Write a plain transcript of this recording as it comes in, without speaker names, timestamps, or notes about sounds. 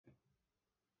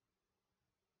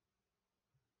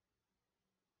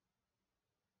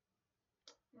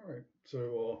All right,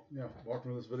 so yeah,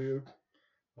 welcome to this video.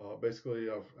 Basically,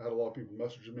 I've had a lot of people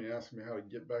messaging me asking me how to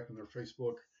get back in their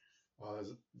Facebook. Has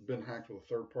it been hacked with a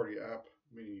third-party app,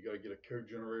 meaning you got to get a code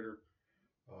generator.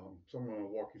 So I'm going to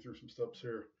walk you through some steps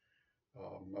here.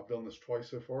 I've done this twice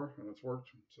so far, and it's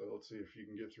worked. So let's see if you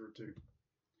can get through it too.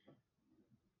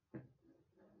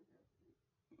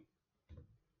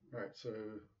 All right, so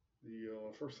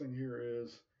the first thing here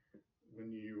is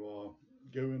when you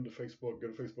go into Facebook, go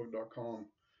to facebook.com.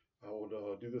 I would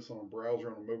do this on a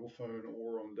browser, on a mobile phone,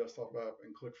 or on a desktop app,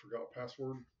 and click Forgot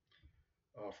Password.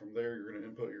 From there, you're going to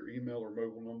input your email or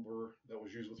mobile number that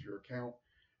was used with your account.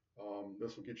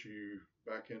 This will get you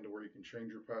back into where you can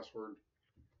change your password.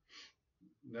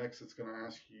 Next, it's going to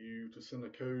ask you to send a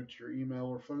code to your email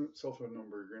or cell phone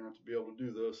number. You're going to have to be able to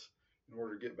do this in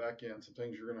order to get back in. Some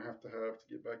things you're going to have to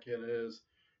get back in is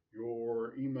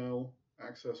your email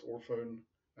access or phone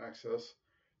access.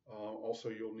 Also,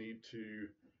 you'll need to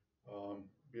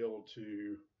be able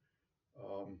to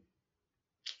um,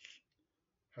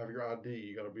 have your ID.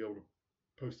 You got to be able to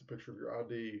post a picture of your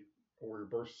ID or your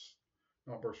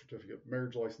not birth certificate,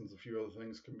 marriage license, a few other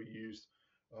things can be used.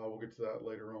 We'll get to that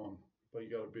later on, but you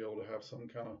got to be able to have some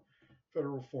kind of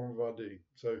federal form of ID.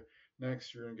 So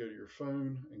next, you're going to go to your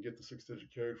phone and get the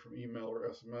 6-digit code from email or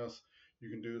SMS. You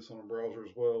can do this on a browser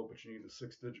as well, but you need the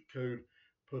 6-digit code,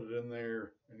 put it in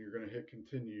there, and you're going to hit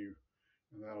continue,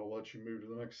 and that'll let you move to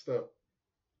the next step.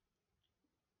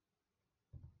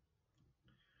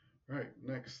 All right,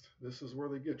 next, this is where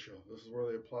they get you. This is where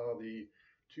they apply the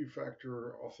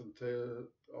two-factor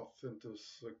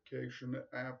authentication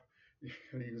app. You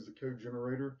can use the code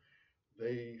generator.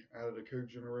 They added a code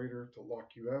generator to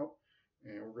lock you out,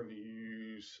 and we're going to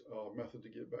use a method to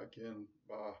get back in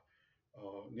by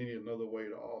needing another way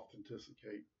to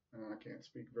authenticate. And I can't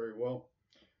speak very well.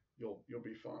 You'll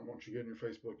be fine. Once you get in your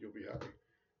Facebook, you'll be happy.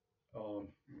 Let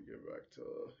me get back to,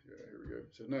 yeah, here we go.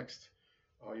 So next,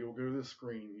 you'll go to this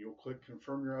screen. You'll click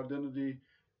confirm your identity.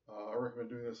 I recommend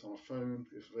doing this on a phone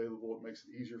if available. It makes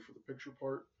it easier for the picture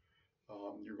part.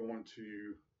 You're going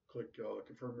to click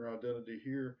confirm your identity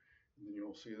here, and then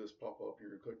you'll see this pop up. You're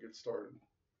going to click get started.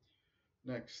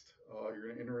 Next, you're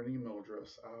going to enter an email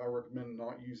address. I recommend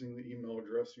not using the email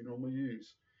address you normally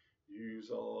use.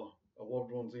 Use a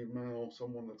loved one's email,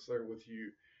 someone that's there with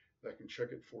you that can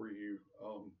check it for you.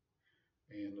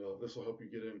 And this will help you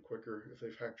get in quicker. If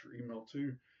they've hacked your email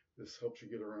too, this helps you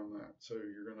get around that. So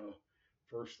you're going to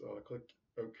first click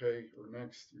OK or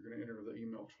next. You're going to enter the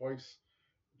email twice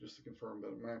just to confirm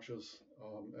that it matches.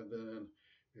 And then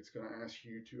it's going to ask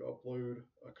you to upload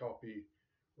a copy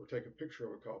or take a picture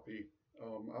of a copy.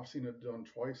 I've seen it done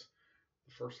twice.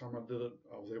 The first time I did it,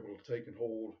 I was able to take and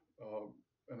hold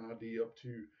an ID up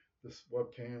to this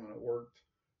webcam and it worked.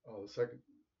 The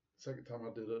second time I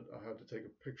did it, I had to take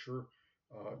a picture.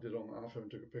 I did it on the iPhone,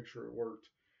 took a picture, it worked.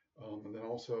 And then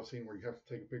also I've seen where you have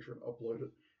to take a picture and upload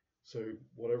it. So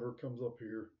whatever comes up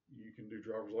here, you can do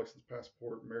driver's license,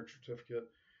 passport, marriage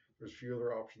certificate. There's a few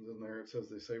other options in there. It says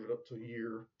they save it up to a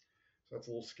year. So that's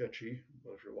a little sketchy,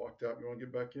 but if you're locked out and you want to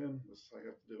get back in, this is how you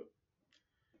have to do it.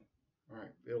 All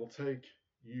right, it'll take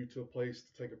you to a place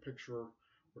to take a picture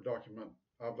or document.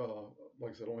 I've,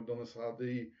 like I said, only done this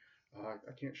ID.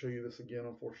 I can't show you this again,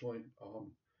 unfortunately.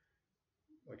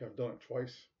 Like I've done it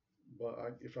twice, but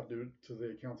if I do it to the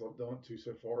accounts I've done it to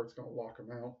so far, it's going to lock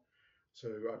them out.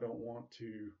 So I don't want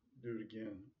to do it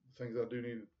again. The things I do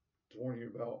need to warn you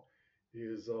about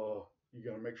is you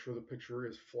got to make sure the picture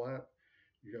is flat.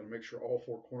 You got to make sure all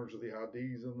four corners of the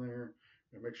ID is in there.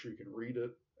 You got to make sure you can read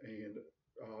it. And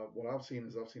what I've seen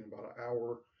is about an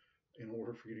hour in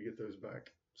order for you to get those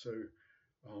back. So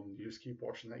you just keep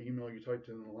watching that email you typed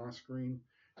in the last screen.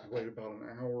 You wait about an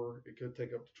hour. It could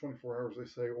take up to 24 hours, they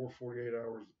say, or 48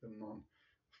 hours, depending on.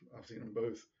 I've seen them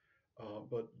both.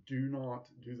 But do not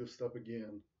do this step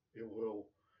again. It will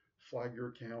flag your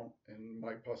account and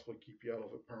might possibly keep you out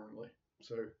of it permanently.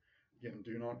 So again,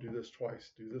 do not do this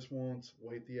twice. Do this once,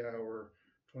 wait the hour,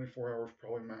 24 hours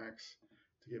probably max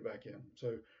to get back in.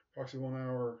 So approximately 1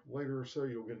 hour later or so,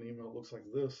 you'll get an email that looks like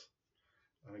this.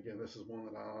 And again, this is one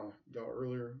that I got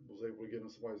earlier, was able to get in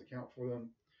somebody's account for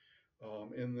them.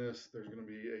 In this, there's going to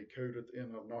be a code at the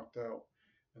end I've knocked out,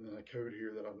 and then a code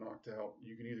here that I've knocked out.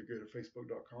 You can either go to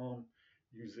facebook.com,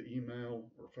 use the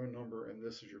email or phone number, and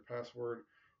this is your password,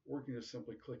 or you can just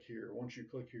simply click here. Once you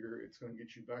click here, it's going to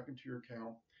get you back into your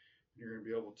account, and you're going to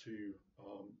be able to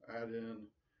add in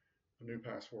a new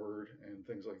password and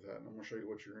things like that. And I'm going to show you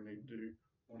what you're going to need to do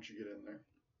once you get in there.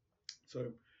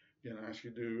 So again, I ask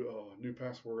you to do a new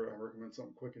password. I recommend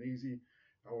something quick and easy.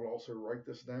 I would also write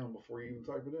this down before you even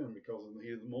type it in, because in the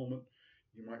heat of the moment,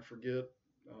 you might forget.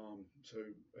 So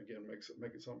again,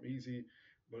 make it something easy,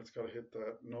 but it's got to hit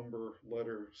that number,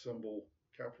 letter, symbol,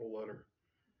 capital letter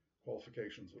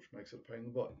qualifications, which makes it a pain in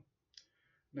the butt.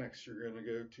 Next, you're going to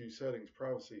go to settings,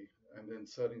 privacy, and then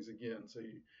settings again. So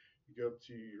you go up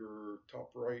to your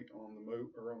top right on the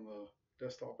or on the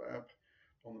desktop app.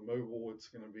 On the mobile, it's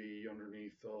going to be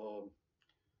underneath. I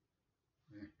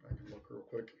can look real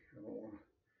quick. I don't want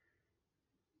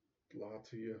to lie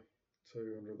to you. So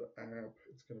under the app,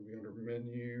 it's going to be under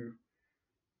menu,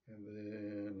 and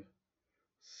then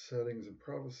settings and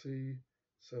privacy,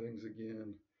 settings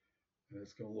again, and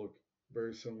it's going to look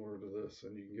very similar to this.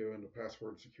 And you can go into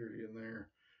password security in there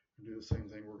and do the same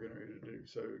thing we're getting ready to do.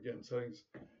 So again, settings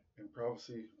and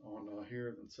privacy on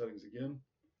here, then settings again,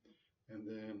 and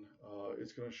then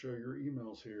it's going to show your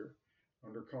emails here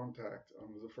under contact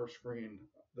under the first screen.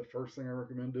 The first thing I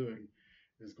recommend doing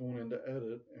is going into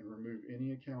edit and remove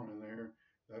any account in there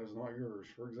that is not yours.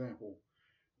 For example,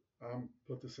 I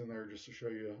put this in there just to show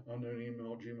you unknown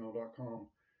email gmail.com.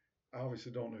 I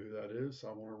obviously don't know who that is, so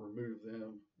I want to remove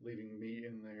them, leaving me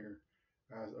in there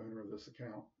as owner of this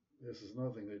account. This is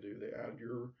another thing they do. They add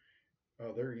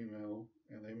their email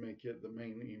and they make it the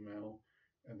main email,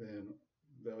 and then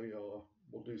they will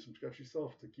do some sketchy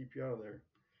stuff to keep you out of there.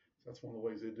 So that's one of the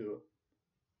ways they do it.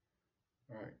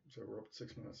 All right, so we're up at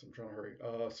 6 minutes. I'm trying to hurry.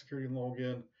 Security and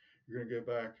login. You're going to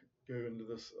go back, go into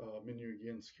this menu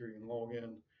again, security and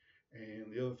login.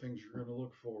 And the other things you're going to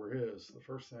look for is the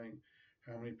first thing,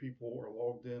 how many people are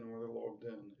logged in and where they're logged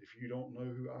in. If you don't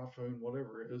know who iPhone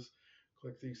whatever is,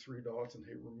 click these three dots and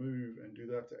hit remove, and do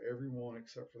that to everyone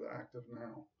except for the active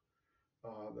now.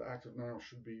 The active now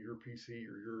should be your PC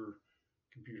or your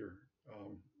computer.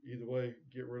 Either way,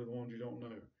 get rid of the ones you don't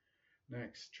know.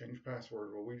 Next, change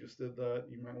password. Well, we just did that.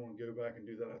 You might want to go back and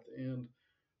do that at the end.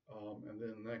 And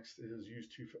then next is use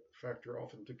two-factor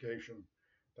authentication.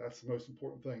 That's the most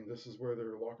important thing. This is where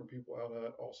they're locking people out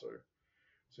at also.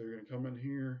 So you're going to come in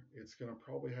here. It's going to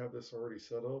probably have this already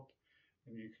set up,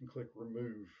 and you can click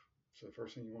remove. So the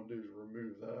first thing you want to do is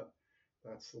remove that.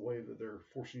 That's the way that they're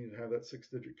forcing you to have that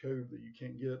 6-digit code that you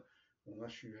can't get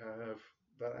unless you have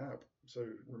that app. So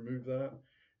remove that.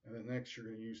 And then next, you're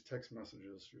going to use text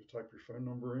messages. You'll type your phone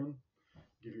number in,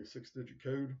 give you a 6-digit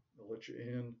code, they'll let you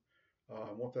in.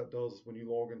 And what that does is when you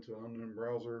log into an unknown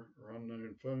browser or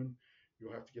unknown phone,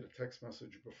 you'll have to get a text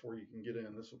message before you can get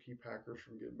in. This will keep hackers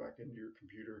from getting back into your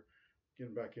computer,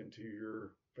 getting back into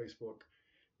your Facebook.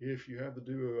 If you have the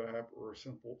Duo app or a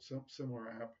similar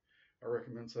app, I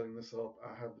recommend setting this up.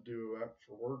 I have the Duo app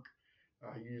for work.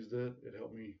 I used it. It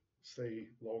helped me stay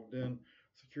logged in.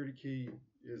 Security key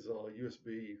is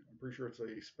USB. I'm pretty sure it's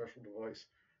a special device.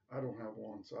 I don't have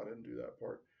one, so I didn't do that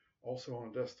part. Also on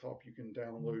a desktop, you can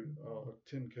download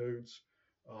 10 codes,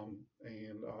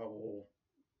 and I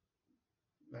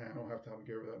don't have time to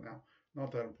go over that now.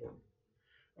 Not that important.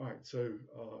 All right, so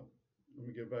let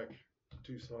me go back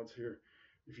 2 slides here.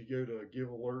 If you go to give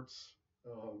alerts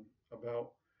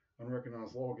about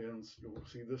unrecognized logins, you'll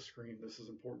see this screen. This is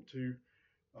important too.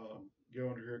 Go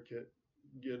under here,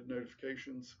 get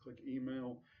notifications, click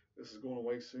email. This is going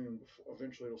away soon.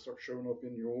 Eventually it'll start showing up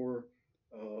in your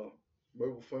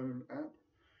mobile phone app,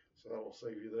 so that'll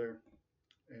save you there.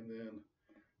 And then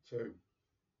so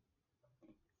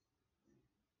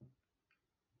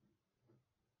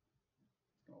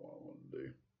not what I want to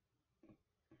do.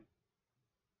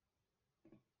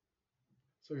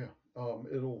 So yeah,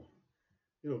 it'll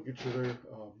get you there.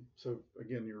 So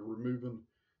again, you're removing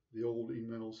the old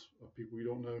emails of people you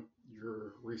don't know.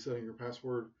 You're resetting your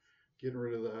password, getting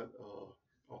rid of that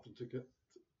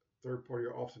third-party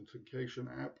authentication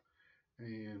app,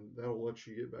 and that'll let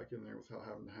you get back in there without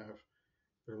having to have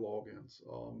their logins.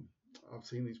 I've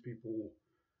seen these people,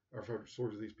 I've heard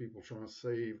stories of these people trying to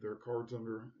save their cards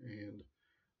under and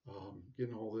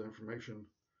getting all the information,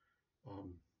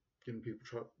 getting people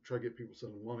try to get people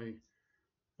sending money,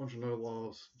 bunch of no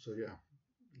laws. So yeah,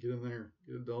 get in there,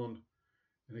 get it done.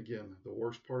 And again, the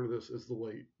worst part of this is the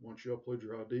wait. Once you upload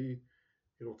your ID,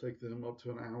 it'll take them up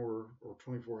to an hour or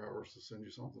 24 hours to send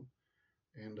you something.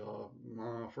 And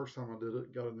my first time I did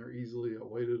it, got in there easily. I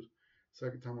waited.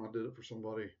 Second time I did it for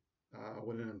somebody, I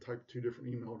went in and typed 2 different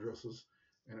email addresses,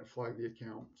 and it flagged the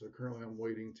account. So currently I'm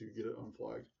waiting to get it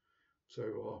unflagged.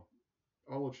 So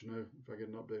I'll let you know if I get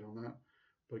an update on that.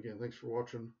 But again, thanks for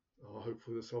watching.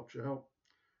 Hopefully this helps you out.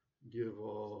 Give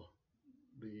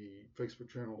the Facebook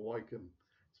channel a like and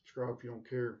subscribe if you don't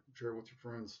care. Share it with your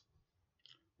friends.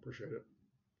 Appreciate it.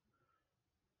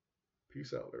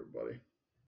 Peace out, everybody.